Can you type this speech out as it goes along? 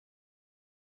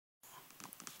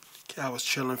I was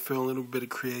chilling, feeling a little bit of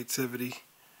creativity.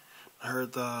 I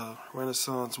heard the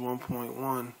Renaissance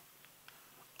 1.1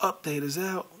 update is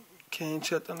out. Can't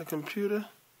check on the computer.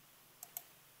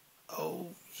 Oh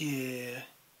yeah,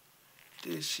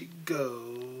 there she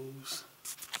goes.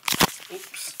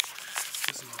 Oops,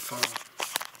 this is my phone.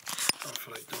 I don't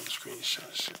feel like doing the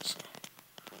screenshot shit. So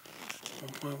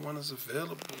 1.1 is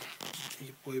available.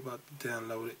 Your boy about to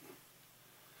download it.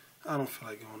 I don't feel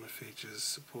like going to features.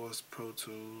 Supports Pro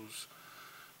Tools,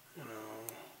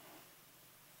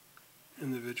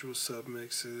 individual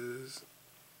submixes,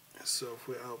 and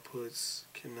software outputs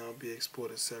can now be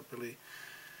exported separately.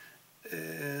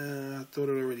 I thought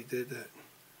it already did that.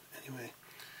 Anyway,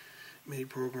 MIDI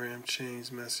program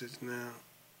change message now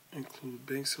include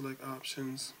bank select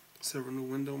options, several new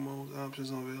window mode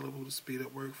options available to speed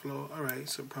up workflow. Alright,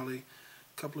 so probably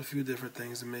a few different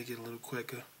things to make it a little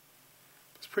quicker.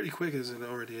 It's pretty quick as it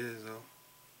already is though.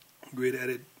 Grid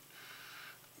editing,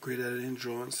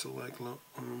 drawing select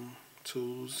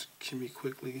tools can be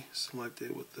quickly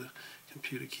selected with the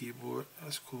computer keyboard.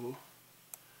 That's cool.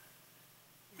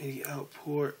 MIDI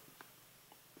output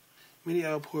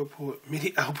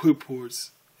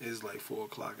ports is like 4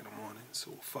 o'clock in the morning,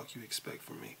 so what the fuck you expect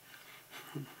from me?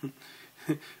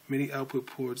 MIDI output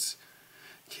ports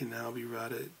can now be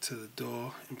routed to the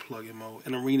DAW in plug-in mode,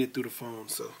 and I'm reading it through the phone,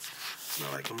 so it's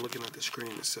not like I'm looking at the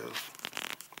screen itself.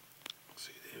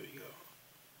 See, there we go.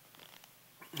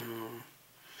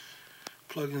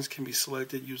 Plugins can be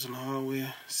selected using the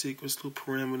hardware. Sequence loop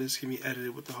parameters can be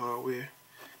edited with the hardware.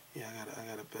 Yeah, I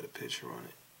got a better picture on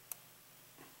it.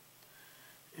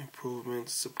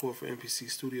 Improvements, support for MPC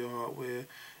Studio hardware,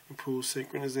 improved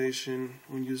synchronization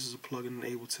when users a plugin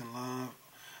in Ableton Live,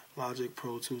 Logic,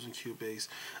 Pro Tools, and Cubase.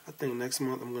 I think next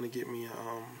month I'm gonna get me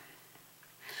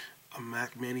a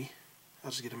Mac Mini.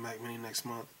 I'll just get a Mac Mini next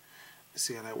month and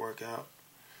see how that work out.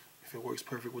 If it works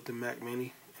perfect with the Mac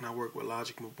Mini, and I work with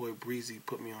Logic, my boy Breezy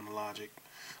put me on the Logic.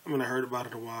 I mean, I heard about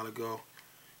it a while ago,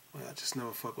 but I just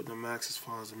never fucked with the Macs as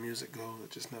far as the music goes. I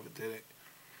just never did it.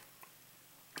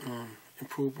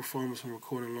 Improved performance when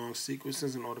recording long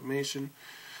sequences and automation.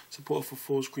 Support for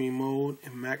full screen mode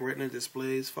and Mac Retina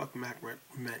displays. Fuck Mac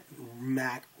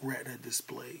Retina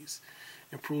displays.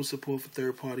 Improved support for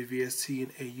third-party VST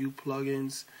and AU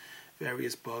plugins.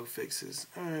 Various bug fixes.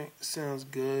 Alright, sounds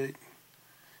good.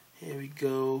 Here we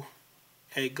go.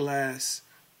 Hey, Glass.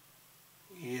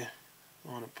 Yeah,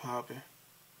 on it popping.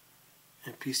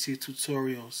 And PC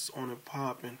Tutorials on it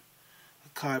popping.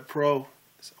 Akai Pro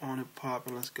is on it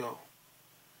popping. Let's go.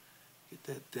 Get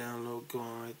that download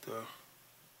going right there.